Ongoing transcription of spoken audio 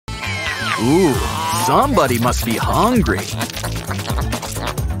Ooh, somebody must be hungry.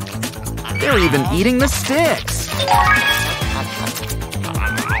 They're even eating the sticks.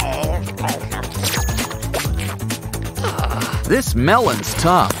 This melon's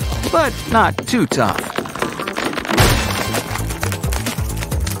tough, but not too tough.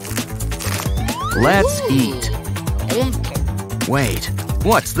 Let's eat. Wait,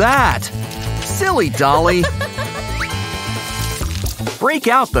 what's that? Silly Dolly. Break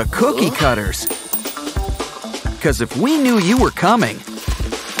out the cookie cutters. 'Cause if we knew you were coming,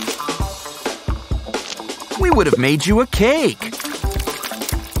 we would have made you a cake.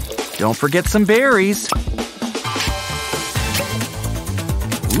 Don't forget some berries.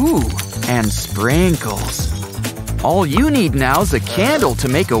 Ooh, and sprinkles. All you need now is a candle to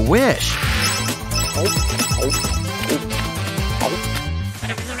make a wish.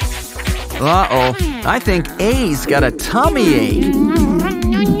 Uh-oh, I think A's got a tummy ache.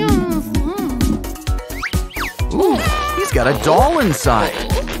 Ooh, he's got a doll inside.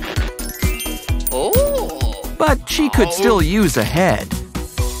 But she could still use a head.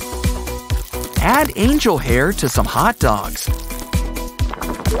 Add angel hair to some hot dogs.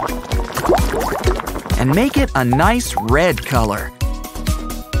 And make it a nice red color.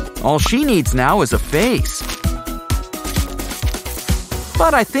 All she needs now is a face.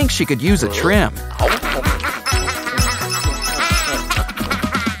 But I think she could use a trim.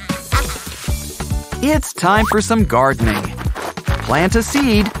 It's time for some gardening. Plant a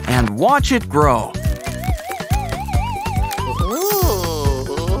seed and watch it grow.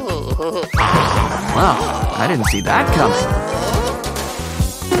 Wow, I didn't see that coming.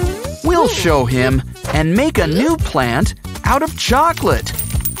 We'll show him and make a new plant out of chocolate.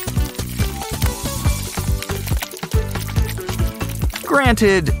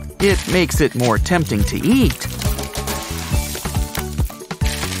 Granted, it makes it more tempting to eat.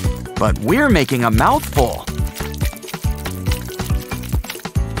 But we're making a mouthful.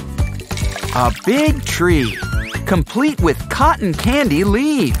 A big tree, complete with cotton candy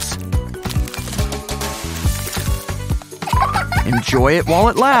leaves. Enjoy it while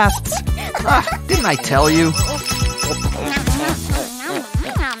it lasts. Didn't I tell you?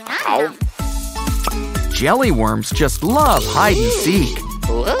 Jelly worms just love hide and seek.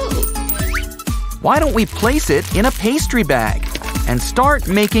 Why don't we place it in a pastry bag and start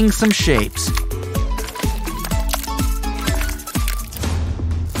making some shapes?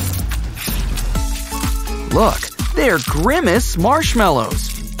 Look, they're Grimace Marshmallows.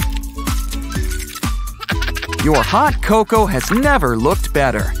 Your hot cocoa has never looked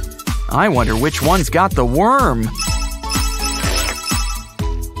better. I wonder which one's got the worm.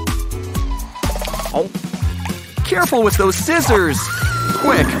 Careful with those scissors!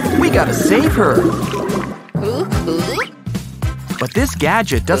 Quick, we gotta save her! But this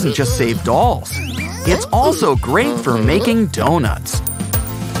gadget doesn't just save dolls. It's also great for making donuts.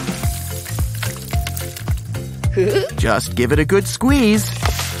 Just give it a good squeeze.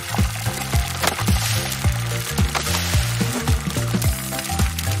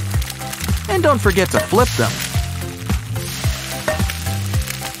 And don't forget to flip them.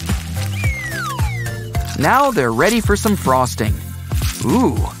 Now they're ready for some frosting.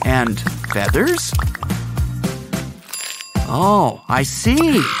 Ooh, and feathers? Oh, I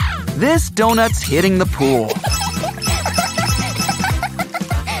see. This donut's hitting the pool.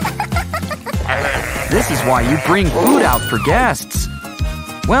 This is why you bring food out for guests.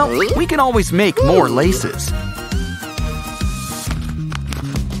 Well, we can always make more laces.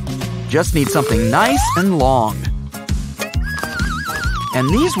 Just need something nice and long. And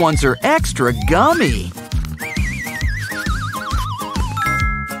these ones are extra gummy.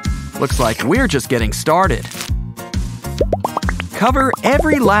 Looks like we're just getting started. Cover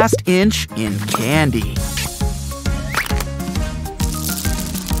every last inch in candy.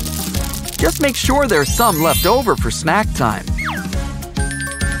 Just make sure there's some left over for snack time.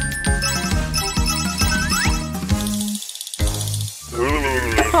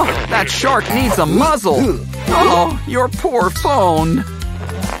 Oh, that shark needs a muzzle. Oh, your poor phone.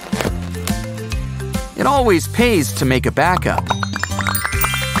 It always pays to make a backup.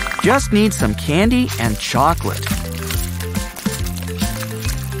 Just need some candy and chocolate.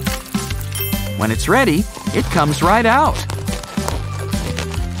 When it's ready, it comes right out.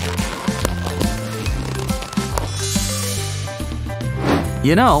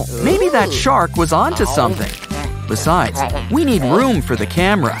 You know, maybe that shark was onto something. Besides, we need room for the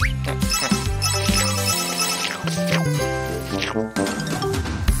camera.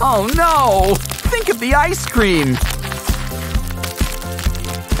 Oh no! Think of the ice cream!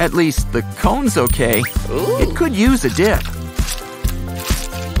 At least the cone's okay. It could use a dip.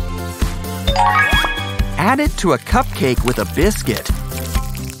 add it to a cupcake with a biscuit.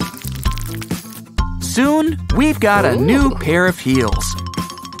 Soon, we've got a new pair of heels.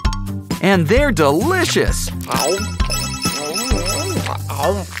 And they're delicious!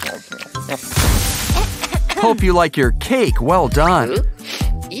 Hope you like your cake well done.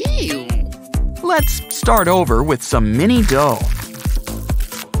 Let's start over with some mini dough.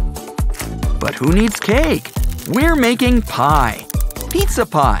 But who needs cake? We're making pie. Pizza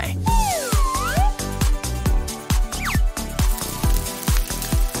pie.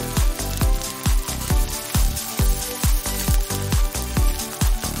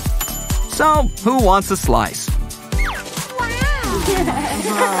 So, who wants a slice?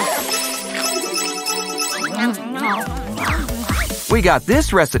 We got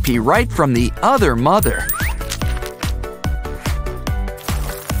this recipe right from the other mother.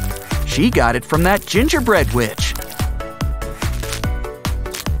 She got it from that gingerbread witch.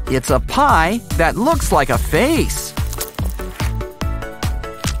 It's a pie that looks like a face.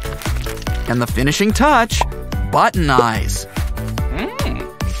 And the finishing touch, button eyes.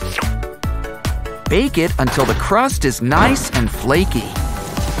 Bake it until the crust is nice and flaky.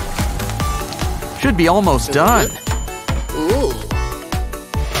 Should be almost done.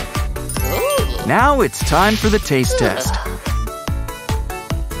 Now it's time for the taste test.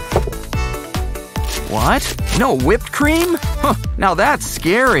 What? No whipped cream? Huh, now that's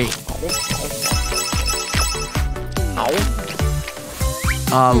scary.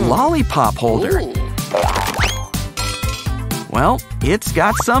 A lollipop holder. Well, it's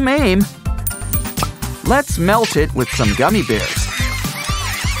got some aim. Let's melt it with some gummy bears.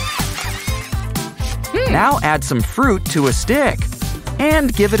 Now add some fruit to a stick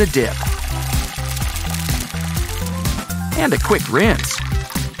and give it a dip. And a quick rinse.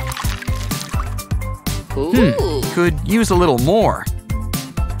 Could use a little more.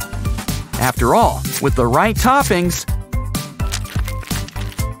 After all, with the right toppings,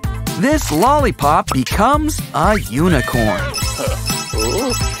 this lollipop becomes a unicorn.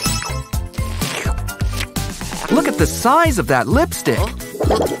 Look at the size of that lipstick.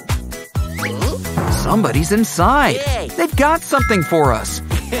 Somebody's inside. They've got something for us.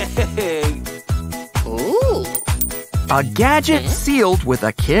 A gadget sealed with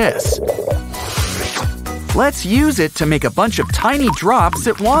a kiss. Let's use it to make a bunch of tiny drops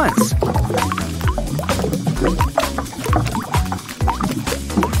at once.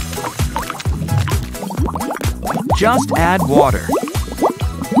 Just add water.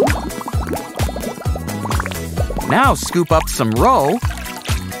 Now scoop up some roe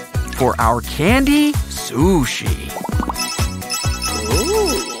for our candy sushi.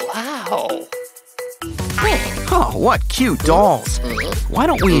 Wow. Oh, what cute dolls. Why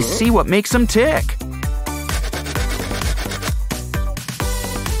don't we see what makes them tick?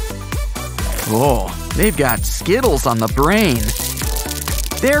 Oh, they've got Skittles on the brain.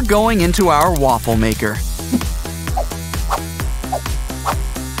 They're going into our waffle maker.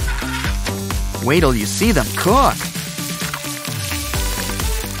 Wait till you see them cook.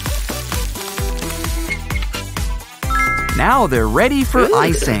 Now they're ready for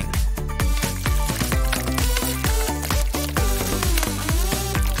icing.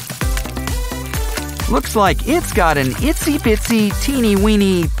 Looks like it's got an itsy-bitsy,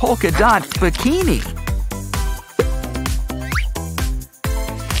 teeny-weeny polka dot bikini.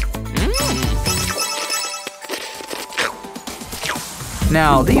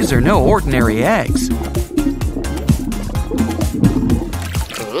 Now, these are no ordinary eggs.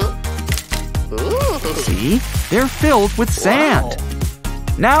 See? They're filled with sand.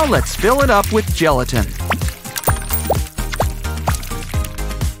 Now let's fill it up with gelatin.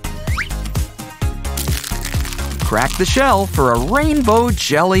 Crack the shell for a rainbow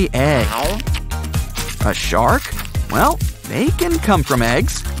jelly egg. A shark? Well, they can come from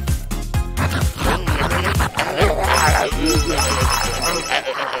eggs.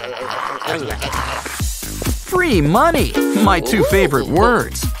 Free money, my two favorite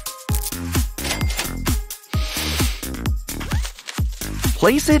words.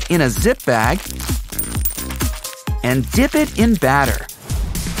 Place it in a zip bag and dip it in batter.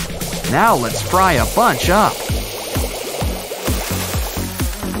 Now let's fry a bunch up.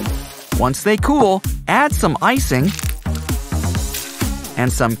 Once they cool, add some icing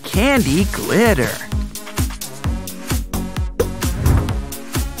and some candy glitter.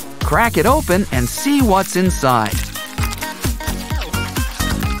 Crack it open and see what's inside.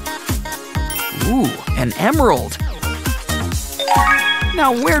 Ooh, an emerald.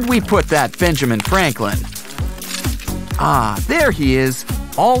 Now where'd we put that Benjamin Franklin? Ah, there he is.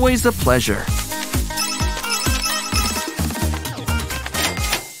 Always a pleasure.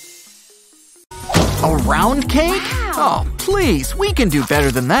 A round cake? Oh, please, we can do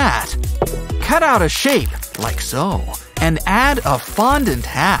better than that. Cut out a shape, like so, and add a fondant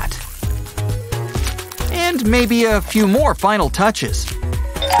hat. And maybe a few more final touches.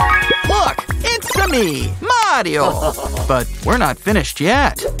 Look, it's me, Mario! But we're not finished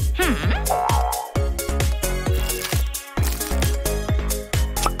yet.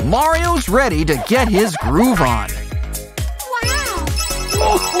 Mario's ready to get his groove on.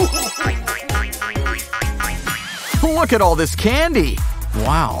 Look at all this candy.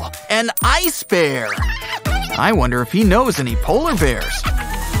 Wow, an ice bear. I wonder if he knows any polar bears.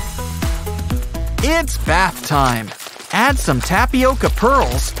 It's bath time. Add some tapioca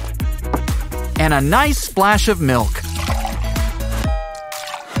pearls and a nice splash of milk.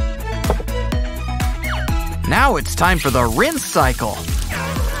 Now it's time for the rinse cycle.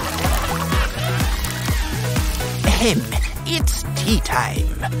 It's tea time.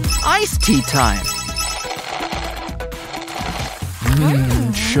 Iced tea time.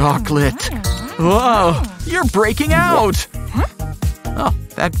 Chocolate. Whoa, you're breaking out. Oh,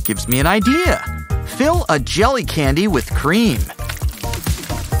 that gives me an idea. Fill a jelly candy with cream.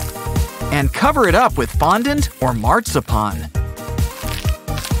 And cover it up with fondant or marzipan.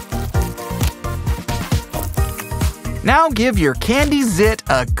 Now give your candy zit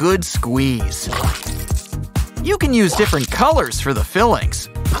a good squeeze. You can use different colors for the fillings.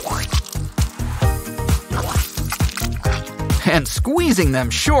 And squeezing them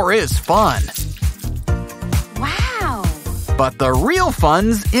sure is fun. Wow! But the real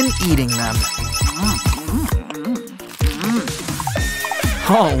fun's in eating them.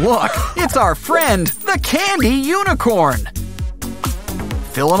 Oh, look, it's our friend, the candy unicorn.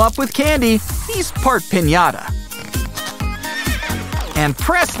 Fill him up with candy. He's part piñata. And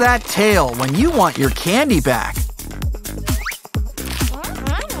press that tail when you want your candy back.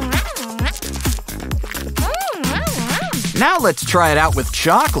 Now let's try it out with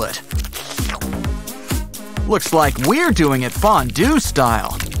chocolate. Looks like we're doing it fondue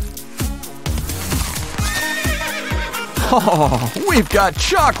style. Oh, we've got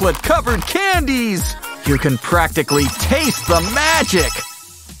chocolate-covered candies! You can practically taste the magic!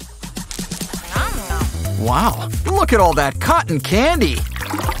 Wow, look at all that cotton candy!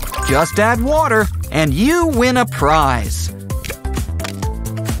 Just add water, and you win a prize!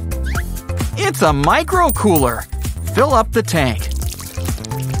 It's a micro cooler! Fill up the tank.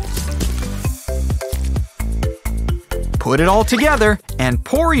 Put it all together and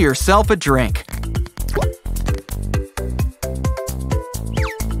pour yourself a drink.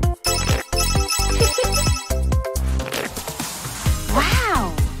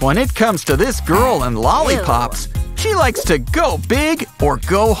 Wow! When it comes to this girl and lollipops, she likes to go big or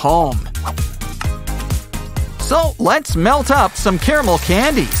go home. So let's melt up some caramel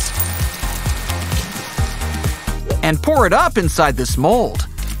candies. And pour it up inside this mold.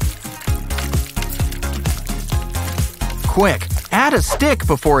 Quick, add a stick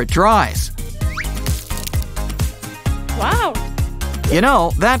before it dries. Wow! You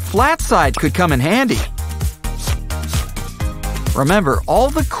know, that flat side could come in handy. Remember, all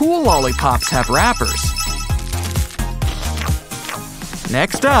the cool lollipops have wrappers.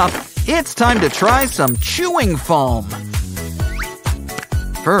 Next up, it's time to try some chewing foam.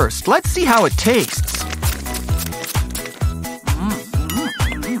 First, let's see how it tastes.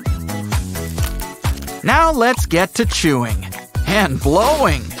 Now let's get to chewing and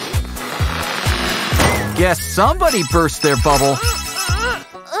blowing. Guess somebody burst their bubble.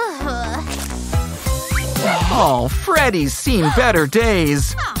 Oh, Freddy's seen better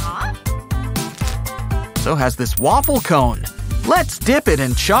days. So has this waffle cone. Let's dip it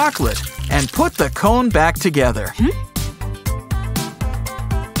in chocolate and put the cone back together.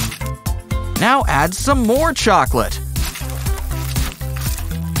 Now add some more chocolate.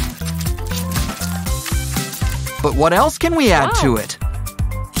 But what else can we add to it?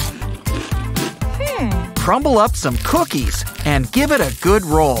 Crumble up some cookies and give it a good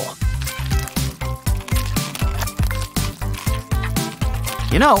roll.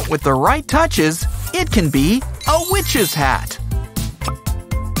 You know, with the right touches, it can be a witch's hat.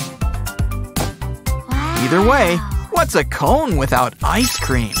 Either way, what's a cone without ice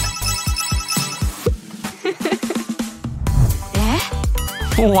cream?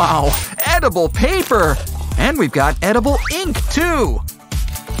 Wow, edible paper! And we've got edible ink, too!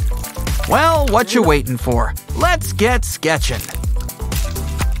 Well, what you waiting for? Let's get sketching.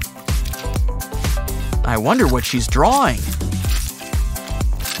 I wonder what she's drawing.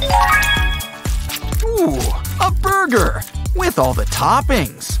 Ooh, a burger! With all the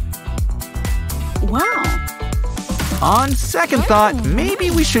toppings. Wow! On second thought, maybe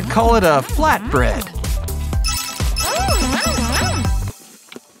we should call it a flatbread.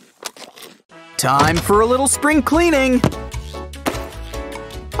 Time for a little spring cleaning.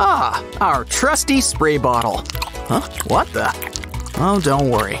 Ah, our trusty spray bottle. Huh? What the? Oh, don't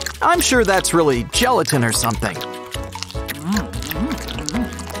worry. I'm sure that's really gelatin or something.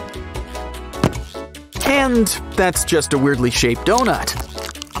 And that's just a weirdly shaped donut.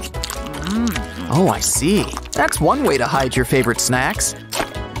 Oh, I see. That's one way to hide your favorite snacks.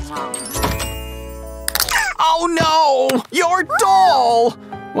 Oh no! Your doll!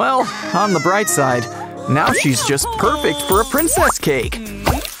 Well, on the bright side, now she's just perfect for a princess cake.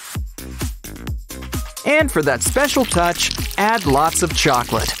 And for that special touch, add lots of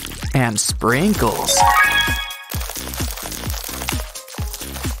chocolate and sprinkles.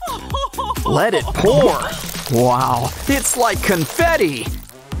 Let it pour. Wow, it's like confetti.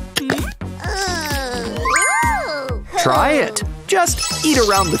 Try it. Just eat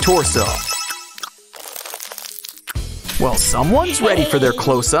around the torso. Well, someone's ready for their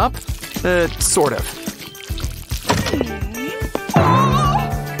close-up. Sort of.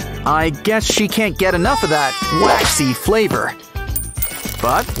 I guess she can't get enough of that waxy flavor.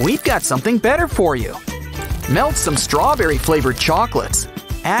 But we've got something better for you. Melt some strawberry-flavored chocolates.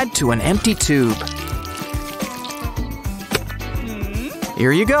 Add to an empty tube.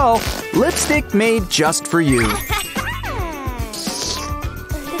 Here you go. Lipstick made just for you.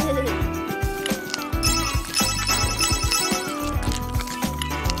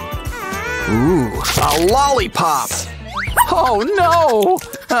 Ooh, a lollipop! Oh no!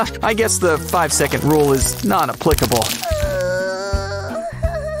 I guess the 5-second rule is not applicable.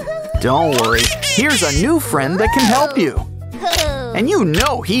 Don't worry, here's a new friend that can help you. And you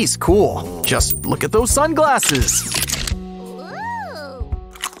know he's cool. Just look at those sunglasses.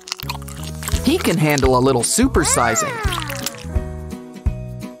 He can handle a little supersizing.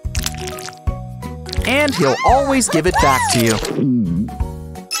 And he'll always give it back to you.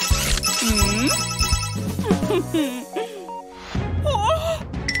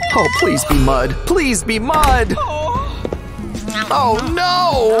 Oh, please be mud. Please be mud. Oh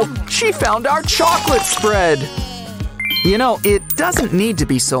no! She found our chocolate spread. You know, it doesn't need to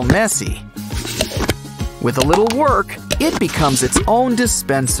be so messy. With a little work, it becomes its own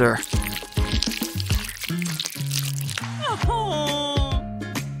dispenser.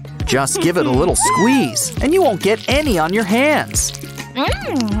 Just give it a little squeeze, and you won't get any on your hands.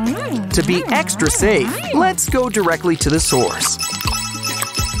 To be extra safe, let's go directly to the source.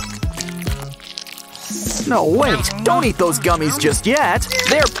 No, wait, don't eat those gummies just yet.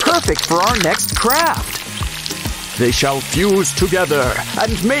 They're perfect for our next craft. They shall fuse together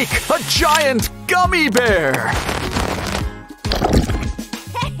and make a giant gummy bear.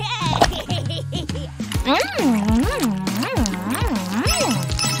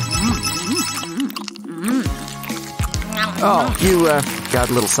 Oh, you got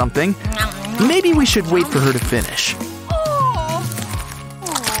a little something. Maybe we should wait for her to finish.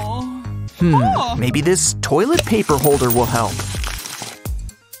 Maybe this toilet paper holder will help.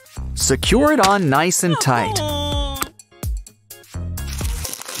 Secure it on nice and tight.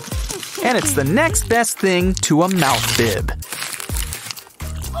 And it's the next best thing to a mouth bib.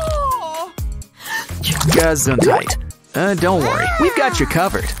 Gesundheit. Don't worry, we've got you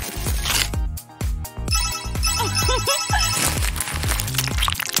covered.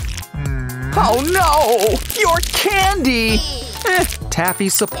 Oh no! Your candy!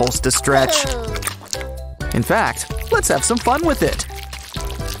 Taffy's supposed to stretch. In fact, let's have some fun with it.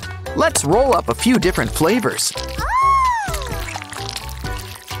 Let's roll up a few different flavors.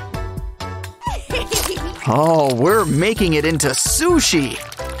 Oh, we're making it into sushi.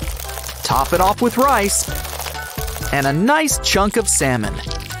 Top it off with rice and a nice chunk of salmon.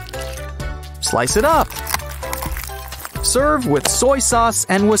 Slice it up. Serve with soy sauce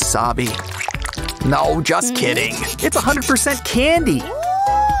and wasabi. No, just kidding. It's 100% candy.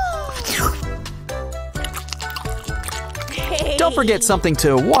 Don't forget something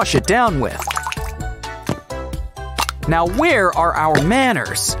to wash it down with. Now, where are our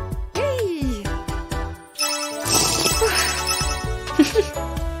manners?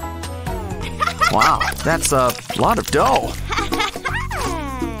 Wow, that's a lot of dough.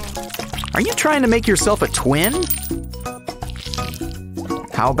 Are you trying to make yourself a twin?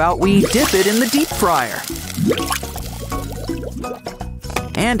 How about we dip it in the deep fryer?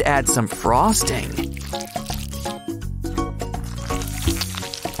 And add some frosting.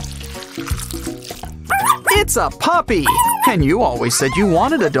 It's a puppy! And you always said you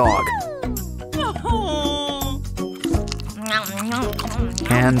wanted a dog.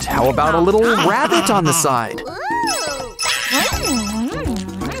 And how about a little rabbit on the side?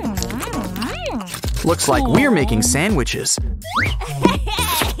 Looks like we're making sandwiches.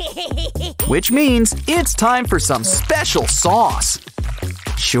 Which means it's time for some special sauce.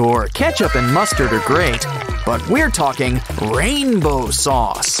 Sure, ketchup and mustard are great, but we're talking rainbow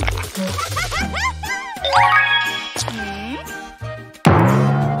sauce.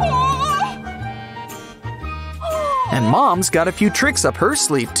 And Mom's got a few tricks up her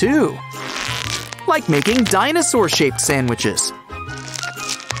sleeve too. Like making dinosaur-shaped sandwiches.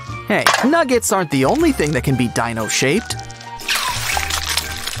 Hey, nuggets aren't the only thing that can be dino-shaped.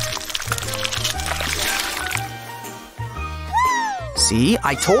 See,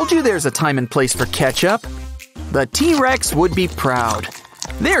 I told you there's a time and place for ketchup. The T-Rex would be proud.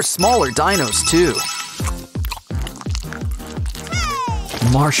 They're smaller dinos, too.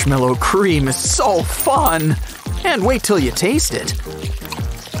 Marshmallow cream is so fun! And wait till you taste it.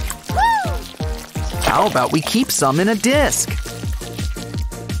 How about we keep some in a disc?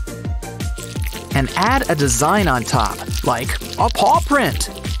 And add a design on top, like a paw print.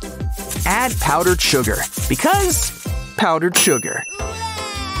 Add powdered sugar, because powdered sugar.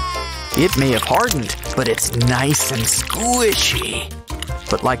 It may have hardened, but it's nice and squishy.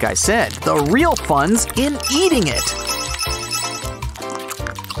 But like I said, the real fun's in eating it.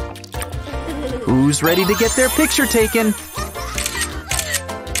 Who's ready to get their picture taken?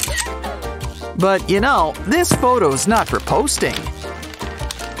 But you know, this photo's not for posting.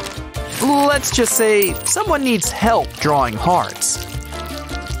 Let's just say someone needs help drawing hearts.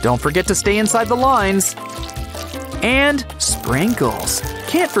 Don't forget to stay inside the lines. And sprinkles.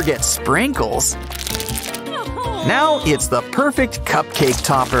 Can't forget sprinkles. Now it's the perfect cupcake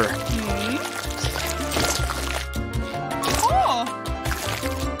topper.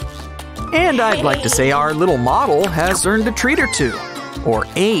 And I'd like to say our little model has earned a treat or two. Or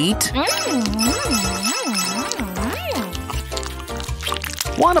 8.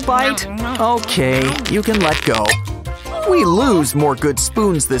 Want a bite? Okay, you can let go. We lose more good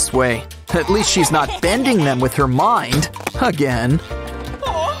spoons this way. At least she's not bending them with her mind. Again.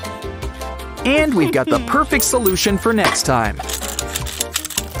 And we've got the perfect solution for next time.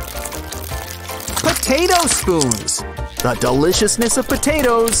 Potato spoons! The deliciousness of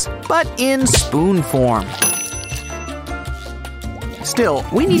potatoes, but in spoon form. Still,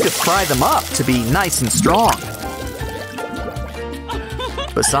 we need to fry them up to be nice and strong.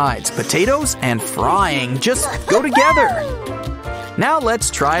 Besides, potatoes and frying just go together. Now let's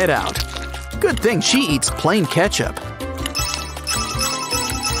try it out. Good thing she eats plain ketchup.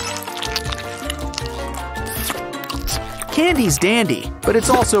 Candy's dandy, but it's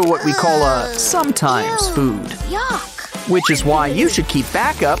also what we call a sometimes food. Yuck. Which is why you should keep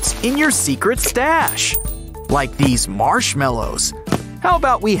backups in your secret stash. Like these marshmallows. How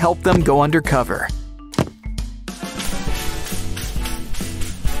about we help them go undercover?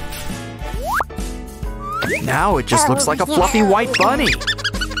 Now it just looks like a fluffy white bunny.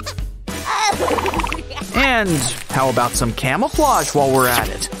 And how about some camouflage while we're at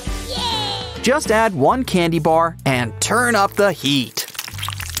it? Just add 1 candy bar and turn up the heat.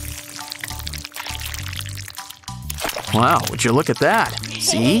 Wow, would you look at that?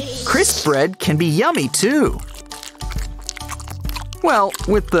 See? Crisp bread can be yummy too. Well,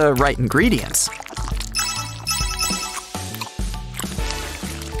 with the right ingredients.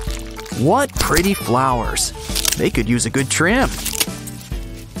 What pretty flowers. They could use a good trim.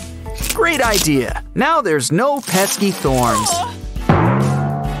 Great idea. Now there's no pesky thorns.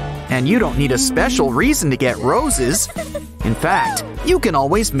 And you don't need a special reason to get roses. In fact, you can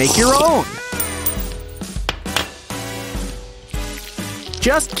always make your own.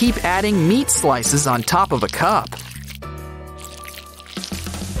 Just keep adding meat slices on top of a cup.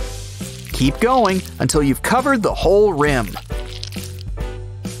 Keep going until you've covered the whole rim.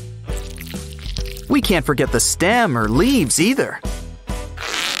 We can't forget the stem or leaves either.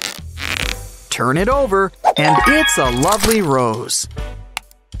 Turn it over, and it's a lovely rose.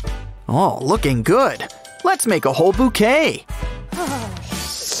 Oh, looking good. Let's make a whole bouquet.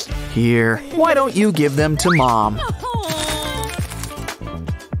 Here, why don't you give them to Mom?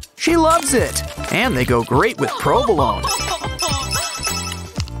 She loves it, and they go great with provolone.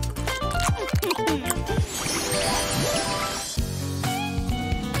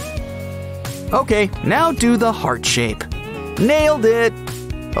 Okay, now do the heart shape. Nailed it!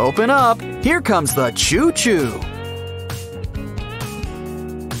 Open up, here comes the choo-choo.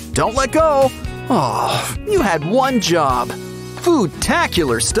 Don't let go! Oh, you had one job.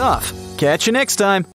 Food-tacular stuff. Catch you next time.